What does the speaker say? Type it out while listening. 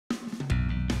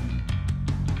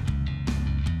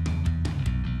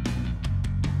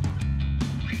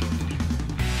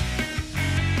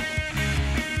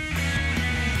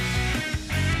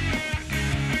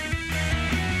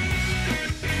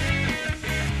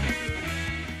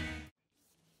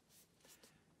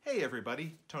Hey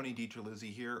everybody, Tony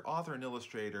DiTerlizzi here, author and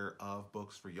illustrator of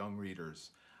books for young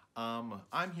readers.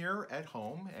 I'm here at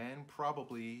home and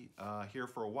probably here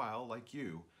for a while like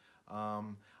you.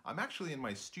 I'm actually in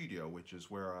my studio, which is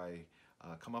where I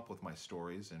come up with my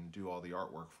stories and do all the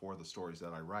artwork for the stories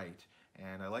that I write.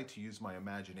 And I like to use my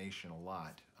imagination a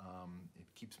lot. It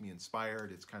keeps me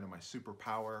inspired, it's kind of my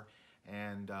superpower,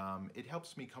 and it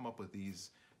helps me come up with these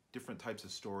different types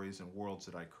of stories and worlds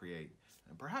that I create.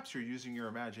 And perhaps you're using your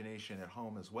imagination at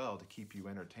home as well to keep you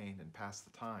entertained and pass the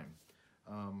time.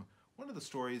 One of the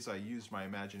stories I used my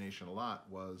imagination a lot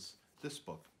was this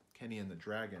book, Kenny and the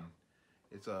Dragon.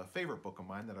 It's a favorite book of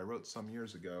mine that I wrote some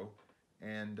years ago,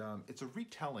 and it's a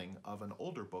retelling of an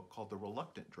older book called The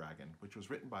Reluctant Dragon, which was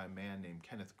written by a man named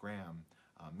Kenneth Grahame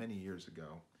many years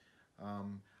ago. I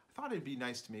thought it'd be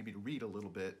nice to maybe read a little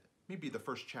bit, maybe the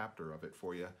first chapter of it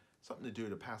for you, something to do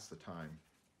to pass the time.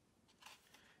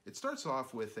 It starts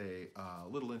off with a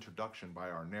little introduction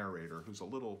by our narrator, who's a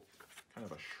little kind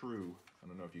of a shrew. I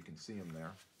don't know if you can see him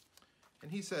there.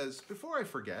 And he says, "Before I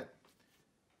forget,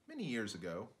 many years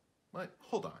ago," but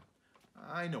hold on,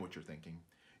 I know what you're thinking.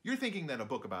 You're thinking that a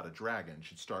book about a dragon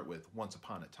should start with Once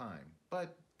Upon a Time,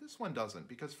 but this one doesn't,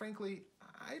 because frankly,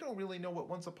 I don't really know what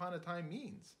once upon a time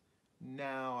means.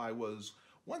 Now, I was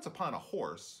once upon a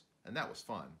horse, and that was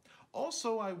fun.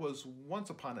 Also, I was once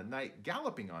upon a knight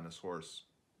galloping on his horse,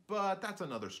 but that's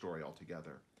another story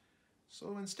altogether.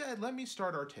 So instead, let me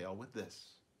start our tale with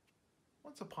this.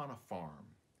 Once upon a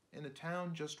farm, in a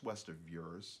town just west of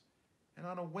yours, and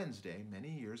on a Wednesday many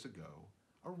years ago,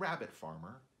 a rabbit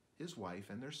farmer, his wife,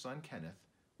 and their son Kenneth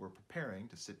were preparing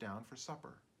to sit down for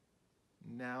supper.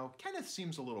 Now, Kenneth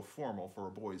seems a little formal for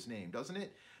a boy's name, doesn't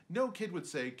it? No kid would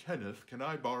say, "Kenneth, can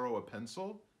I borrow a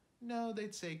pencil?" No,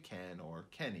 they'd say Ken or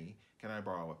Kenny, "Can I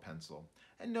borrow a pencil?"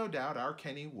 And no doubt our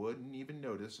Kenny wouldn't even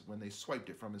notice when they swiped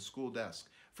it from his school desk.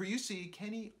 For you see,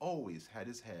 Kenny always had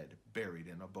his head buried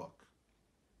in a book.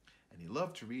 And he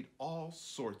loved to read all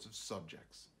sorts of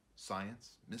subjects.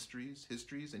 Science, mysteries,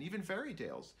 histories, and even fairy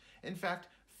tales. In fact,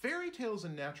 fairy tales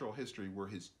and natural history were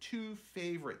his two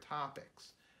favorite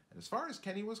topics. And as far as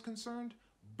Kenny was concerned,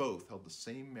 both held the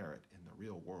same merit in the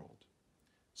real world.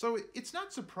 So it's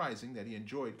not surprising that he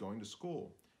enjoyed going to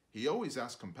school. He always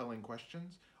asked compelling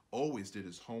questions, always did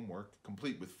his homework,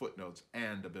 complete with footnotes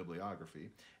and a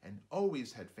bibliography, and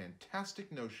always had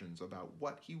fantastic notions about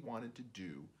what he wanted to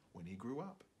do when he grew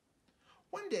up.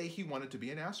 One day he wanted to be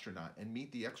an astronaut and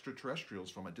meet the extraterrestrials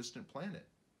from a distant planet.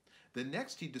 The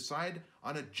next he'd decide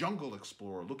on a jungle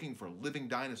explorer looking for living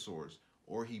dinosaurs,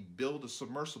 or he'd build a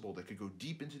submersible that could go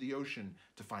deep into the ocean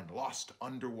to find lost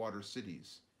underwater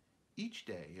cities. Each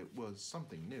day it was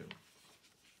something new.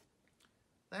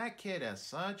 "That kid has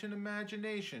such an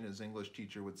imagination," his English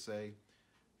teacher would say.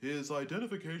 "His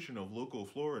identification of local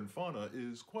flora and fauna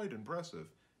is quite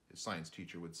impressive," his science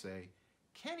teacher would say.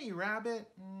 "Kenny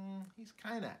Rabbit, he's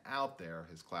kind of out there,"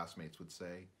 his classmates would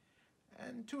say.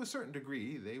 And to a certain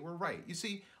degree, they were right. You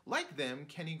see, like them,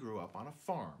 Kenny grew up on a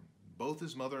farm. Both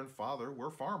his mother and father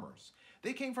were farmers.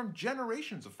 They came from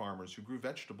generations of farmers who grew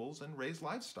vegetables and raised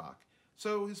livestock.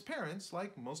 So his parents,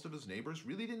 like most of his neighbors,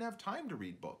 really didn't have time to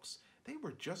read books. They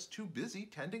were just too busy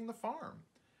tending the farm.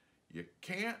 You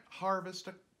can't harvest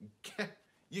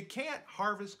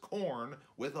corn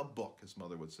with a book," his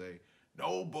mother would say.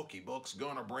 "No book's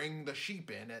gonna bring the sheep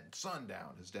in at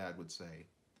sundown," his dad would say.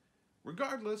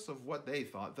 Regardless of what they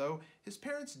thought, though, his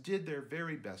parents did their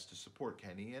very best to support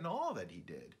Kenny in all that he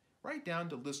did, right down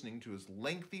to listening to his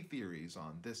lengthy theories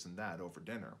on this and that over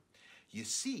dinner. "You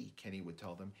see," Kenny would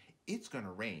tell them, "it's going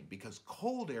to rain because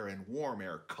cold air and warm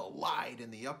air collide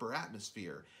in the upper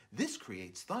atmosphere. This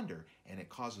creates thunder, and it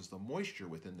causes the moisture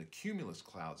within the cumulus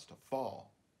clouds to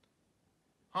fall."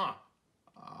 "Huh,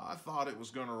 I thought it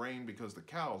was going to rain because the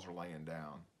cows are laying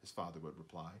down," his father would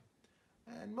reply.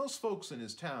 And most folks in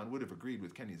his town would have agreed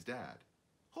with Kenny's dad.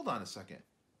 Hold on a second.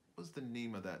 What was the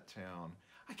name of that town?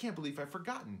 I can't believe I've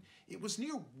forgotten. It was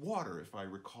near water, if I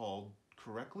recall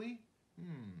correctly.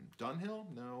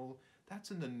 Dunhill? No, that's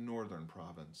in the northern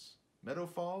province. Meadow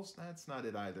Falls? That's not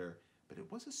it either. But it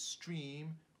was a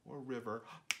stream or river.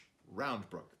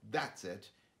 Roundbrook, that's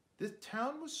it. This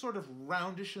town was sort of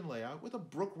roundish in layout with a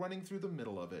brook running through the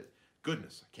middle of it.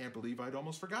 Goodness, I can't believe I'd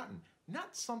almost forgotten.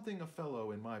 Not something a fellow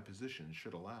in my position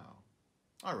should allow.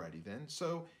 Alrighty then,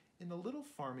 so in the little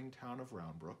farming town of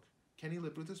Roundbrook, Kenny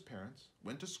lived with his parents,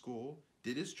 went to school,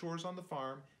 did his chores on the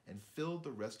farm, and filled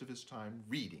the rest of his time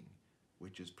reading,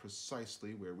 which is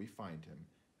precisely where we find him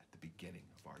at the beginning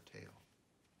of our tale.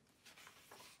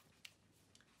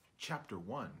 Chapter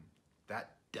 1,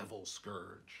 That Devil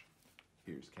Scourge.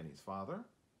 Here's Kenny's father,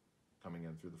 coming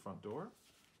in through the front door.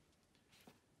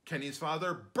 Kenny's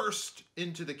father burst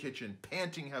into the kitchen,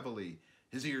 panting heavily.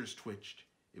 His ears twitched.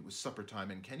 It was supper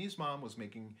time, and Kenny's mom was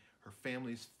making her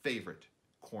family's favorite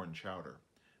corn chowder.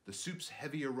 The soup's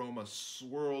heavy aroma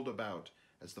swirled about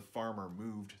as the farmer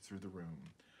moved through the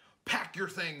room. "Pack your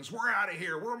things, we're out of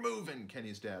here, we're moving,"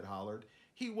 Kenny's dad hollered.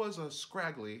 He was a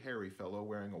scraggly, hairy fellow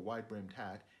wearing a wide-brimmed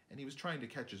hat, and he was trying to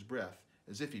catch his breath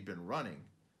as if he'd been running.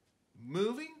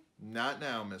 "Moving? Not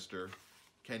now, mister,"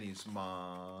 Kenny's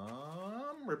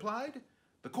mom replied.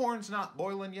 "The corn's not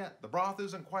boiling yet, the broth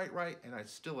isn't quite right, and I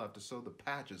still have to sew the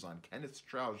patches on Kenneth's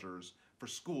trousers for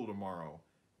school tomorrow."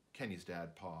 Kenny's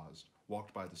dad paused,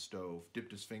 walked by the stove,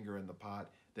 dipped his finger in the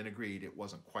pot, then agreed it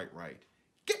wasn't quite right.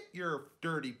 "Get your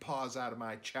dirty paws out of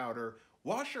my chowder,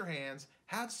 wash your hands,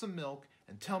 have some milk,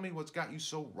 and tell me what's got you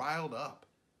so riled up."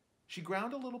 She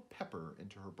ground a little pepper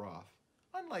into her broth.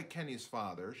 Unlike Kenny's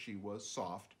father, she was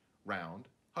soft, round,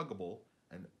 huggable,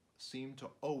 and seemed to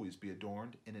always be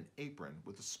adorned in an apron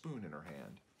with a spoon in her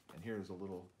hand. And here's a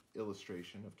little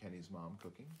illustration of Kenny's mom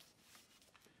cooking.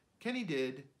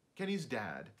 Kenny's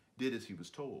dad did as he was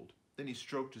told. Then he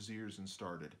stroked his ears and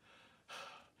started.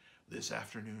 "This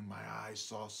afternoon my eyes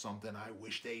saw something I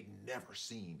wish they'd never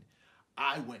seen.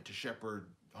 I went to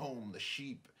shepherd home the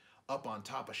sheep up on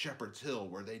top of Shepherd's Hill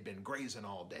where they'd been grazing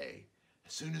all day.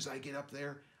 As soon as I get up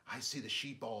there, I see the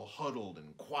sheep all huddled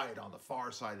and quiet on the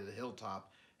far side of the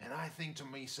hilltop, and I think to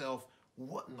myself,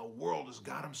 what in the world has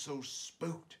got 'em so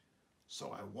spooked?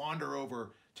 So I wander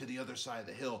over to the other side of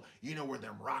the hill. You know where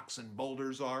them rocks and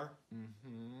boulders are?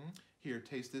 Here,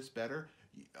 taste this better?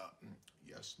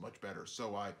 Yes, much better.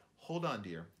 So I, hold on,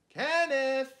 dear.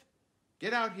 Kenneth!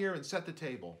 Get out here and set the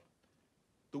table."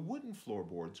 The wooden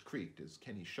floorboards creaked as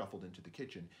Kenny shuffled into the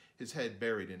kitchen, his head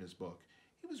buried in his book.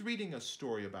 He was reading a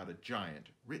story about a giant,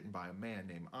 written by a man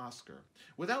named Oscar.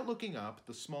 Without looking up,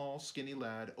 the small, skinny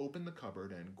lad opened the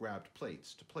cupboard and grabbed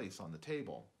plates to place on the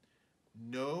table.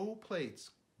 "No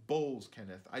plates, bowls,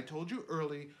 Kenneth. I told you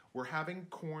early we're having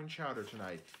corn chowder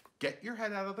tonight. Get your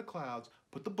head out of the clouds,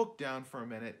 put the book down for a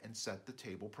minute, and set the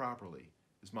table properly."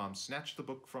 His mom snatched the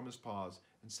book from his paws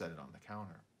and set it on the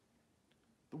counter.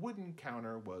 The wooden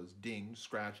counter was dinged,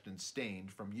 scratched, and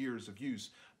stained from years of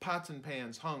use. Pots and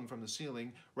pans hung from the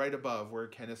ceiling right above where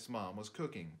Kenneth's mom was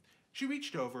cooking. She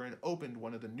reached over and opened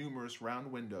one of the numerous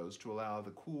round windows to allow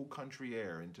the cool country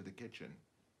air into the kitchen.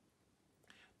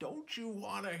 "Don't you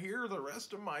want to hear the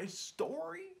rest of my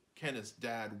story?" Kenneth's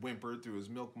dad whimpered through his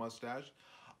milk mustache.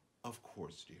 "Of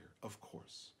course, dear, of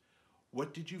course.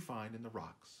 What did you find in the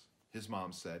rocks?" his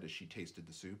mom said as she tasted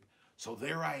the soup. "So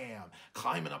there I am,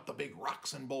 climbing up the big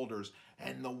rocks and boulders,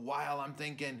 and the while I'm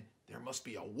thinking, there must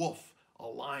be a wolf, a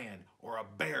lion, or a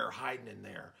bear hiding in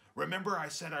there. Remember I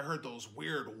said I heard those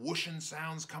weird whooshing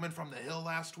sounds coming from the hill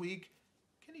last week?"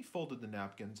 Kenny folded the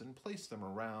napkins and placed them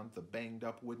around the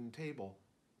banged-up wooden table.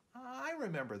 "I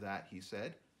remember that," he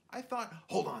said. "I thought—"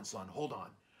 "Hold on, son, hold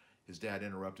on," his dad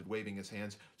interrupted, waving his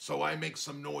hands. "So I make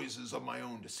some noises of my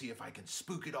own to see if I can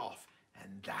spook it off,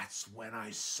 and that's when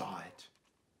I saw it."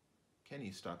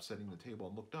 Kenny stopped setting the table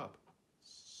and looked up.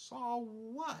 Saw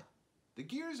what? The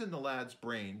gears in the lad's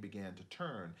brain began to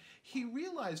turn. He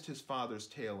realized his father's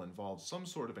tale involved some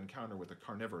sort of encounter with a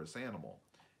carnivorous animal.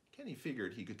 Kenny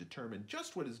figured he could determine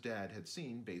just what his dad had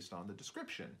seen based on the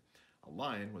description. A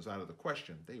lion was out of the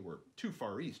question. They were too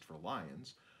far east for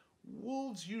lions.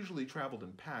 Wolves usually traveled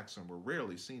in packs and were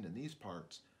rarely seen in these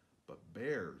parts. But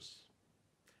bears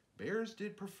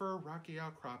did prefer rocky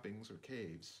outcroppings or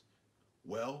caves.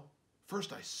 "Well,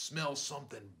 first I smell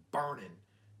something burning.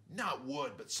 Not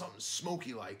wood, but something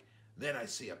smoky-like. Then I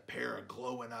see a pair of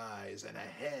glowing eyes, and a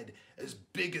head as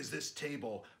big as this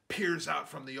table peers out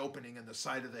from the opening in the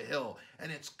side of the hill, and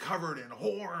it's covered in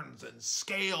horns and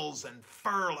scales and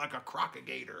fur like a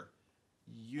crocagator."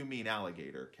 "You mean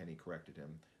alligator," Kenny corrected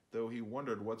him, though he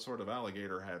wondered what sort of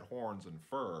alligator had horns and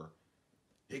fur.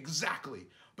 "Exactly,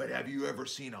 but have you ever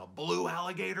seen a blue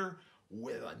alligator?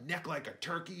 With a neck like a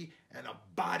turkey and a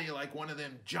body like one of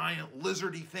them giant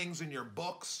lizardy things in your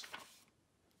books?"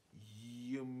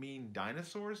 "You mean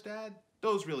dinosaurs, Dad?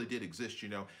 Those really did exist, you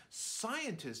know.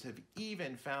 Scientists have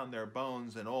even found their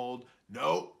bones in old—"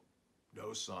 No,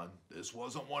 son, this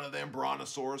wasn't one of them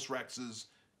Brontosaurus Rexes."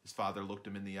 His father looked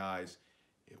him in the eyes.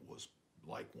 "It was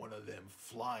like one of them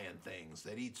flying things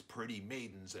that eats pretty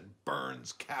maidens and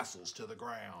burns castles to the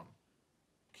ground."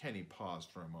 Kenny paused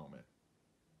for a moment.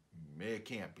 "It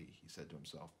can't be," he said to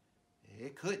himself.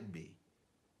 "It couldn't be."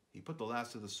 He put the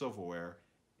last of the silverware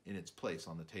in its place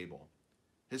on the table.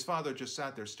 His father just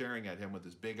sat there staring at him with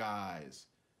his big eyes.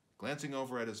 Glancing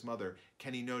over at his mother,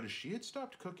 Kenny noticed she had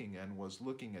stopped cooking and was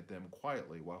looking at them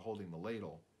quietly while holding the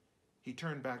ladle. He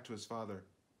turned back to his father.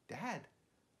 "Dad,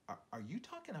 Are you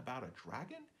talking about a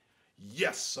dragon?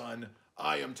 Yes, son.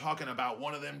 I am talking about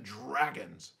one of them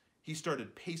dragons. He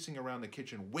started pacing around the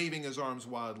kitchen, waving his arms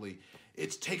wildly.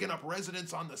 It's taken up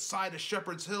residence on the side of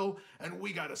Shepherd's Hill, and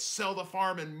we gotta sell the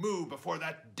farm and move before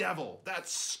that devil, that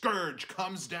scourge,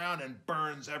 comes down and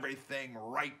burns everything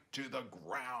right to the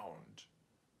ground.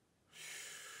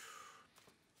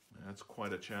 That's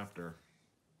quite a chapter.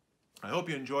 I hope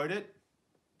you enjoyed it.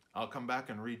 I'll come back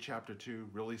and read chapter 2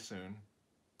 really soon.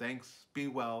 Thanks, be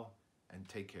well, and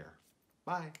take care.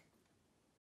 Bye.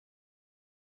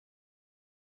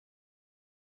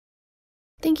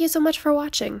 Thank you so much for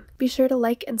watching. Be sure to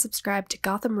like and subscribe to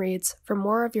Gotham Reads for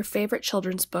more of your favorite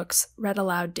children's books read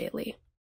aloud daily.